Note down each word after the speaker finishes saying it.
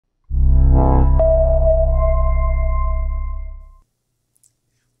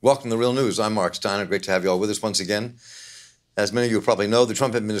Welcome to Real News. I'm Mark Steiner. Great to have you all with us once again. As many of you probably know, the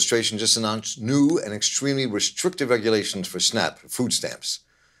Trump administration just announced new and extremely restrictive regulations for SNAP, food stamps.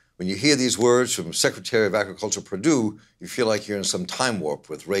 When you hear these words from Secretary of Agriculture Perdue, you feel like you're in some time warp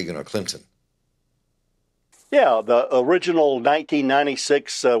with Reagan or Clinton. Yeah, the original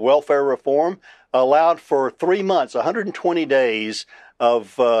 1996 welfare reform allowed for 3 months, 120 days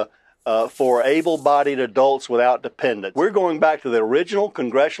of for able-bodied adults without dependents. We're going back to the original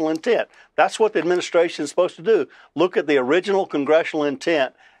congressional intent. That's what the administration is supposed to do. Look at the original congressional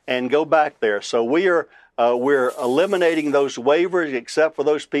intent and go back there. So we're eliminating those waivers except for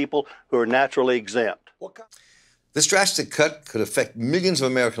those people who are naturally exempt. This drastic cut could affect millions of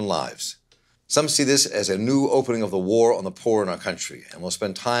American lives. Some see this as a new opening of the war on the poor in our country, and we'll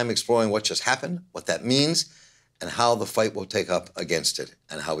spend time exploring what just happened, what that means, and how the fight will take up against it,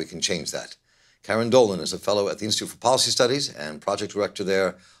 and how we can change that. Karen Dolan is a fellow at the Institute for Policy Studies and project director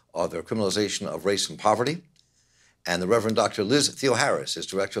there of the criminalization of race and poverty. And the Reverend Dr. Liz Theoharis is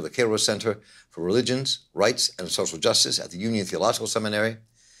director of the Cairo Center for Religions, Rights, and Social Justice at the Union Theological Seminary,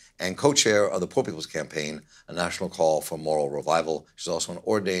 and co-chair of the Poor People's Campaign, a national call for moral revival. She's also an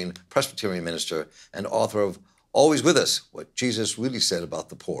ordained Presbyterian minister and author of Always With Us, What Jesus Really Said About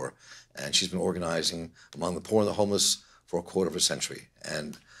the Poor. And she's been organizing among the poor and the homeless for a quarter of a century.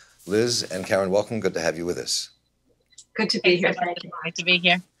 And Liz and Karen, welcome. Good to have you with us. Good to be here. Thank you. Good to be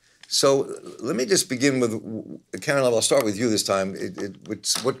here. So let me just begin with, Karen, I'll start with you this time.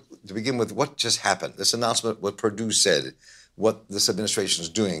 To begin with, what just happened? This announcement, what Perdue said, what this administration is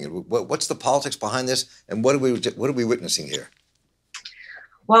doing. What's the politics behind this, and what are we witnessing here?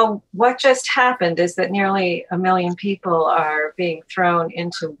 Well, what just happened is that nearly 1 million people are being thrown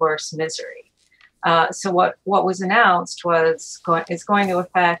into worse misery. So what was announced is going to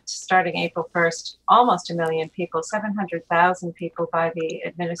affect, starting April 1st, almost 1 million people, 700,000 people by the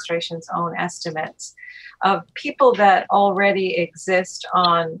administration's own estimates, of people that already exist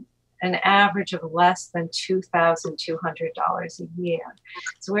on an average of less than $2,200 a year.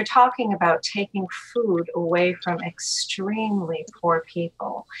 So we're talking about taking food away from extremely poor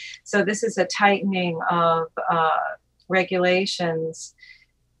people. So this is a tightening of regulations,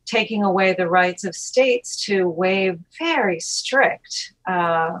 taking away the rights of states to waive very strict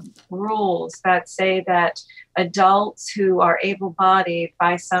rules that say that adults who are able-bodied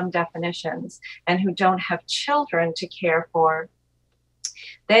by some definitions and who don't have children to care for,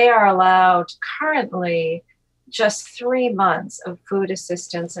 they are allowed currently just 3 months of food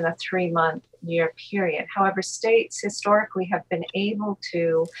assistance in a 3-month-year period. However, states historically have been able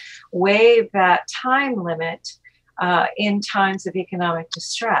to waive that time limit in times of economic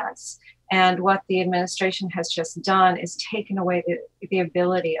distress. And what the administration has just done is taken away the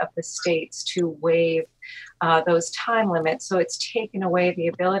ability of the states to waive those time limits. So it's taken away the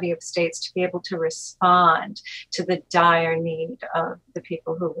ability of states to be able to respond to the dire need of the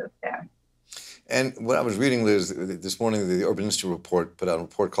people who live there. And what I was reading, Liz, this morning, the Urban Institute report put out a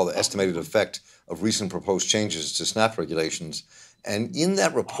report called The Estimated Effect of Recent Proposed Changes to SNAP Regulations. And in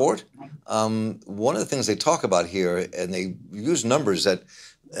that report, one of the things they talk about here, and they use numbers that,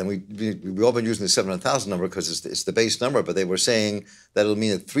 and we've all been using the 700,000 number because it's the base number, but they were saying that it'll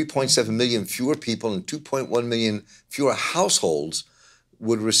mean that 3.7 million fewer people and 2.1 million fewer households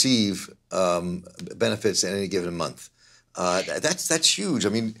would receive benefits in any given month. That's huge. I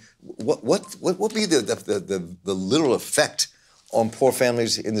mean, what would be the literal effect on poor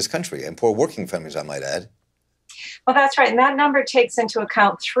families in this country, and poor working families, I might add? Well, that's right. And that number takes into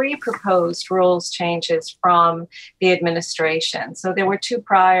account 3 proposed rules changes from the administration. So there were 2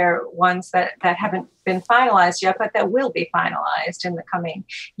 prior ones that haven't been finalized yet, but that will be finalized in the coming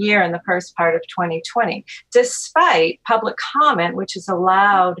year, in the first part of 2020, despite public comment, which is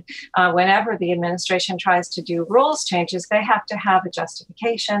allowed whenever the administration tries to do rules changes. They have to have a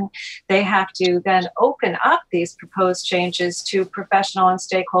justification. They have to then open up these proposed changes to professional and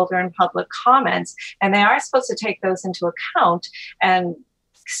stakeholder and public comments, and they are supposed to take those into account and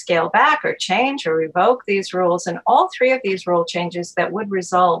scale back or change or revoke these rules. And all 3 of these rule changes that would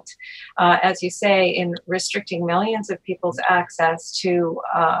result, as you say, in restricting millions of people's access to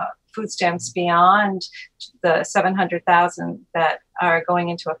food stamps beyond the 700,000 that are going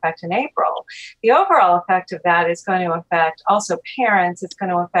into effect in April. The overall effect of that is going to affect also parents. It's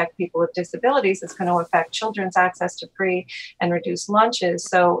going to affect people with disabilities. It's going to affect children's access to free and reduced lunches.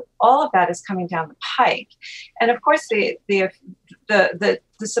 So all of that is coming down the pike. And of course, the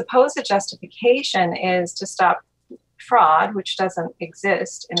supposed justification is to stop fraud, which doesn't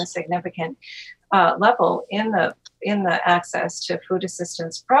exist in a significant level in the access to food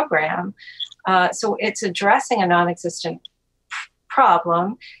assistance program. So it's addressing a non-existent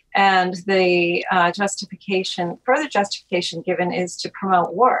problem. And the further justification given is to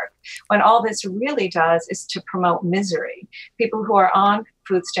promote work, when all this really does is to promote misery. People who are on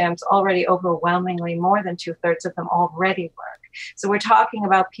food stamps already overwhelmingly, more than 2/3 of them already work. So we're talking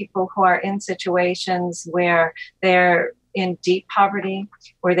about people who are in situations where they're in deep poverty,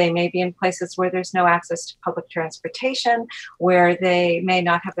 where they may be in places where there's no access to public transportation, where they may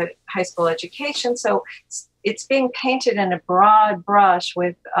not have a high school education. So it's being painted in a broad brush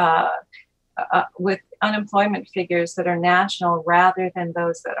with unemployment figures that are national rather than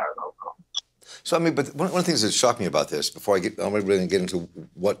those that are local. So, I mean, but one of the things that shocked me about this, before I'm really going to get into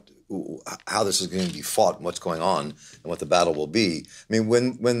how this is going to be fought and what's going on and what the battle will be. I mean,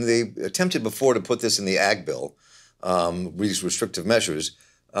 when they attempted before to put this in the Ag Bill, these restrictive measures,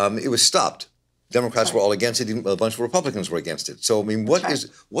 it was stopped. Democrats were all against it. Even a bunch of Republicans were against it. So, I mean,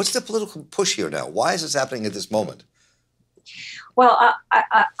 what's the political push here now? Why is this happening at this moment? Well,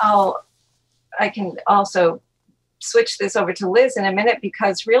 I can also switch this over to Liz in a minute,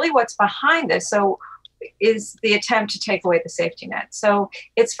 because really what's behind this is the attempt to take away the safety net. So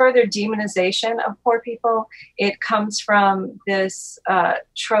it's further demonization of poor people. It comes from this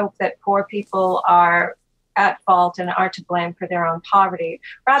trope that poor people are at fault and are to blame for their own poverty,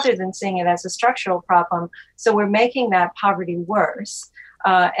 rather than seeing it as a structural problem. So we're making that poverty worse.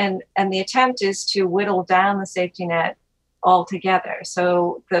 And the attempt is to whittle down the safety net altogether.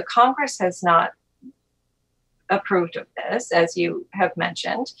 So the Congress has not approved of this, as you have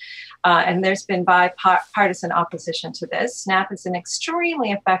mentioned, and there's been bipartisan opposition to this. SNAP is an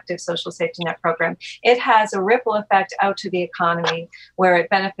extremely effective social safety net program. It has a ripple effect out to the economy, where it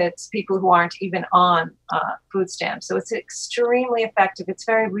benefits people who aren't even on food stamps. So it's extremely effective. It's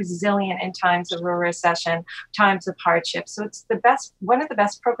very resilient in times of a recession, times of hardship. So it's one of the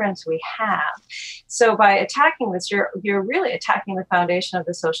best programs we have. So by attacking this, you're really attacking the foundation of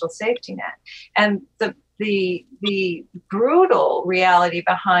the social safety net. And the brutal reality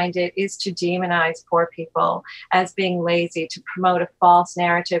behind it is to demonize poor people as being lazy, to promote a false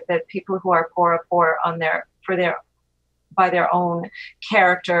narrative that people who are poor are poor by their own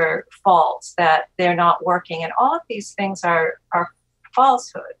character faults, that they're not working. And all of these things are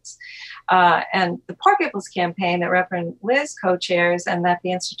falsehoods. And the Poor People's Campaign that Reverend Liz co-chairs and that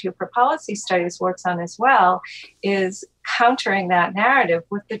the Institute for Policy Studies works on as well is countering that narrative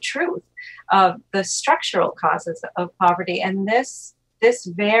with the truth of the structural causes of poverty. And this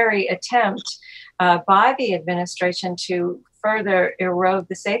very attempt by the administration to further erode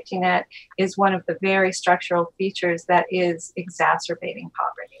the safety net is one of the very structural features that is exacerbating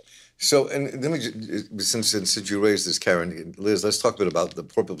poverty. So, and let me, since you raised this, Karen, Liz, let's talk a bit about the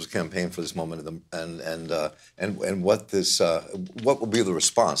Poor People's Campaign for this moment, and what will be the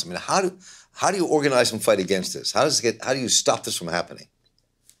response. I mean, how do you organize and fight against this? How do you stop this from happening?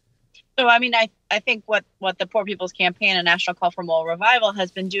 So, I mean, I think what the Poor People's Campaign and National Call for Moral Revival has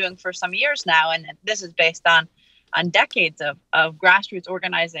been doing for some years now, and this is based on decades of grassroots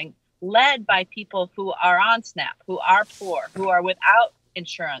organizing led by people who are on SNAP, who are poor, who are without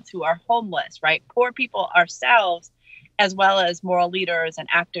insurance, who are homeless, right? Poor people ourselves, as well as moral leaders and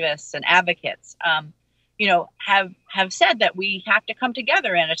activists and advocates, have said that we have to come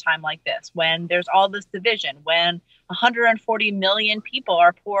together in a time like this, when there's all this division, when 140 million people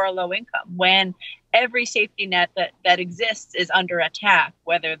are poor or low income, when every safety net that exists is under attack,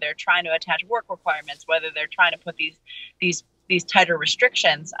 whether they're trying to attach work requirements, whether they're trying to put these tighter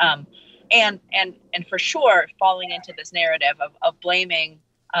restrictions, and for sure falling into this narrative of blaming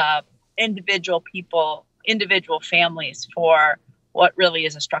individual people, individual families for what really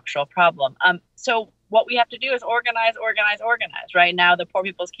is a structural problem. So what we have to do is organize. Right now, the Poor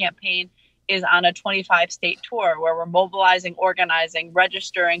People's Campaign is on a 25-state tour where we're mobilizing, organizing,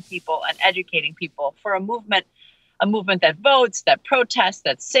 registering people, and educating people for a movement that votes, that protests,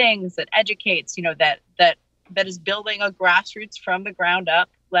 that sings, that educates, that is building a grassroots from the ground up,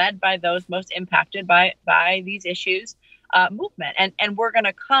 led by those most impacted by these issues movement. And we're going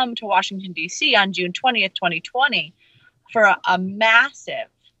to come to Washington, D.C. on June 20th, 2020 for a massive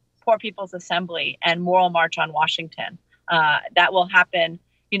Poor People's Assembly and Moral March on Washington. That will happen,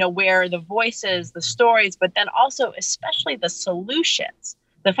 where the voices, the stories, but then also especially the solutions,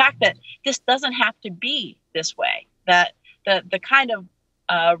 the fact that this doesn't have to be this way, that the kind of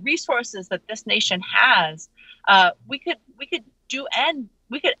resources that this nation has, we could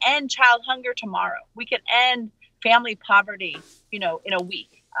end child hunger tomorrow. We could end family poverty, in a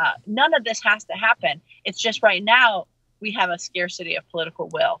week. None of this has to happen. It's just right now we have a scarcity of political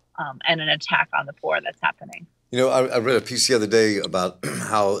will and an attack on the poor that's happening. I read a piece the other day about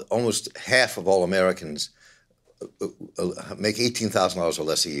how almost half of all Americans make $18,000 or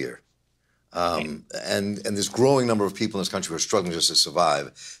less a year. And this growing number of people in this country who are struggling just to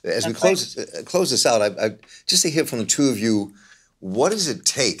survive. As we close this out, I just to hear from the two of you, what does it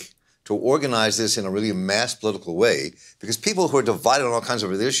take to organize this in a really mass political way? Because people who are divided on all kinds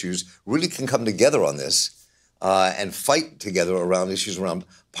of other issues really can come together on this and fight together around issues around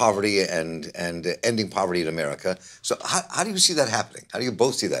poverty and ending poverty in America. So how do you see that happening? How do you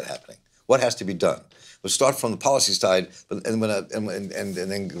both see that happening? What has to be done? We'll start from the policy side, and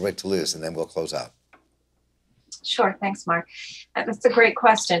then go right to Liz, and then we'll close out. Sure, thanks, Mark. That's a great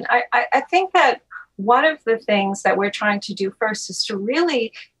question. I think that one of the things that we're trying to do first is to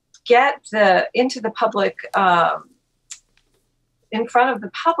really get into the public, in front of the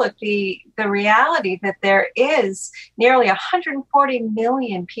public, the reality that there is nearly 140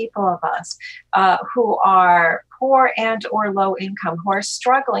 million people of us who are poor and or low income, who are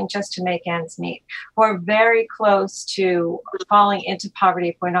struggling just to make ends meet, who are very close to falling into poverty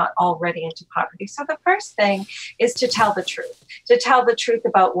if we're not already into poverty. So the first thing is to tell the truth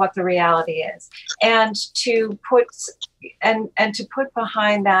about what the reality is, and to put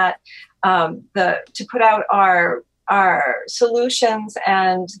behind that to put out our solutions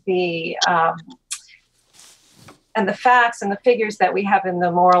and the facts and the figures that we have in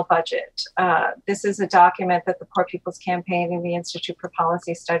the moral budget. This is a document that the Poor People's Campaign and the Institute for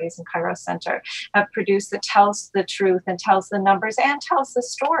Policy Studies and Cairo Center have produced that tells the truth and tells the numbers and tells the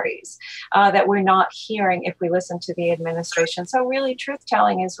stories that we're not hearing if we listen to the administration. So really,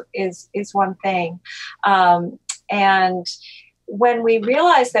 truth-telling is one thing. And when we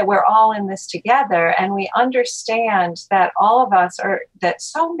realize that we're all in this together and we understand that that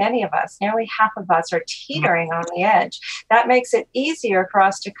so many of us, nearly half of us, are teetering on the edge, that makes it easier for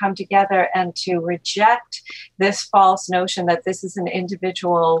us to come together and to reject this false notion that this is an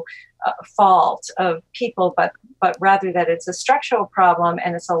individual fault of people, but rather that it's a structural problem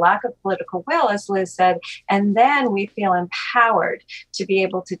and it's a lack of political will, as Liz said, and then we feel empowered to be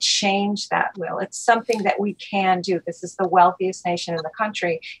able to change that will. It's something that we can do. This is the wealthiest nation in the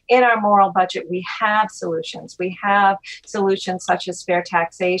country. In our moral budget, we have solutions. We have solutions such as fair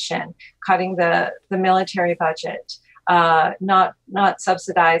taxation, cutting the military budget, not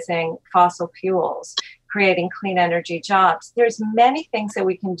subsidizing fossil fuels, creating clean energy jobs. There's many things that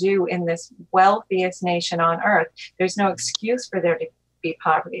we can do in this wealthiest nation on earth. There's no excuse for there to be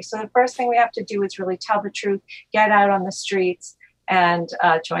poverty. So the first thing we have to do is really tell the truth, get out on the streets, and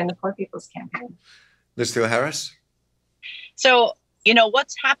join the Poor People's Campaign. Ms. Theoharis? So,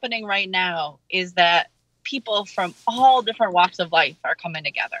 what's happening right now is that people from all different walks of life are coming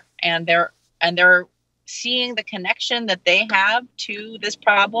together, and they're seeing the connection that they have to this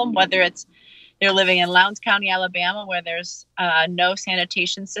problem, whether it's they're living in Lowndes County, Alabama, where there's no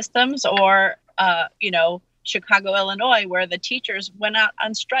sanitation systems, or, Chicago, Illinois, where the teachers went out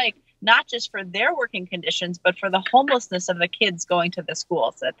on strike, not just for their working conditions, but for the homelessness of the kids going to the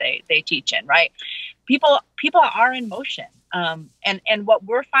schools that they teach in, right? People are in motion. And what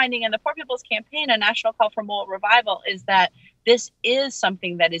we're finding in the Poor People's Campaign, a national call for moral revival, is that this is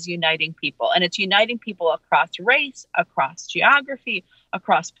something that is uniting people. And it's uniting people across race, across geography,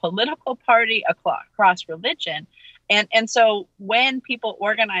 across political party, across religion. And so when people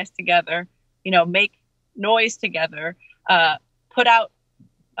organize together, make noise together, put out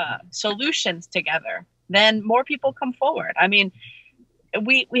solutions together, then more people come forward. I mean,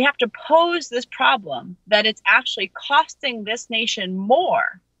 we have to pose this problem that it's actually costing this nation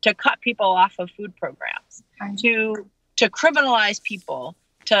more to cut people off of food programs, to criminalize people,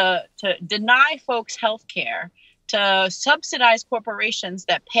 to deny folks health care, to subsidize corporations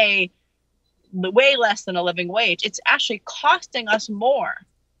that pay way less than a living wage. It's actually costing us more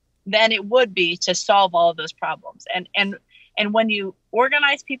than it would be to solve all of those problems. And when you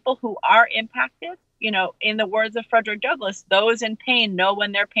organize people who are impacted, in the words of Frederick Douglass, those in pain know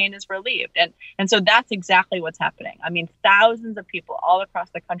when their pain is relieved. And so that's exactly what's happening. I mean, thousands of people all across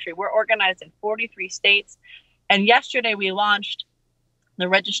the country. We're organized in 43 states. And yesterday we launched the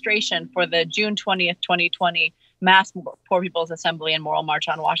registration for the June 20th, 2020 Mass Poor People's Assembly and Moral March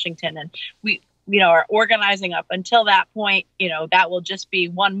on Washington. And we, are organizing up until that point. That will just be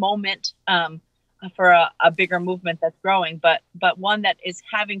one moment for a bigger movement that's growing, but one that is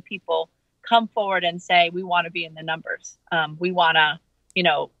having people come forward and say, we want to be in the numbers. We want to,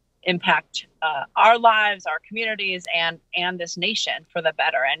 impact our lives, our communities, and this nation for the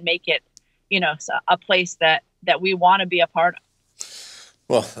better, and make it, a place that we want to be a part of.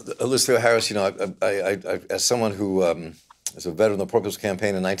 Well, Liz Theoharis, I as someone who is a veteran of the Poor People's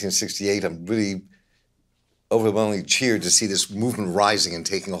Campaign in 1968, I'm really overwhelmingly cheered to see this movement rising and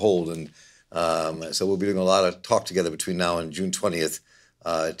taking hold. And So we'll be doing a lot of talk together between now and June 20th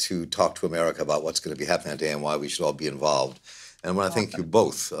to talk to America about what's going to be happening that day and why we should all be involved. And I want to thank you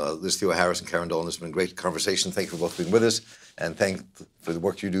both, Liz Theoharis and Karen Dolan. This has been a great conversation. Thank you for both being with us, and thank for the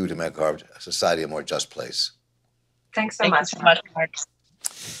work you do to make our society a more just place. Thanks so much. Mark.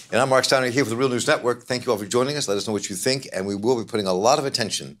 And I'm Mark Steiner here for the Real News Network. Thank you all for joining us. Let us know what you think, and we will be putting a lot of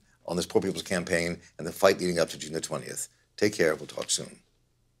attention on this Poor People's Campaign and the fight leading up to June the 20th. Take care. We'll talk soon.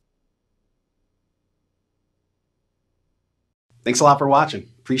 Thanks a lot for watching.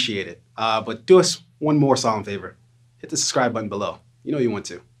 Appreciate it. But do us one more solemn favor. Hit the subscribe button below. You know you want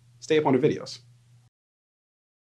to. Stay up on the videos.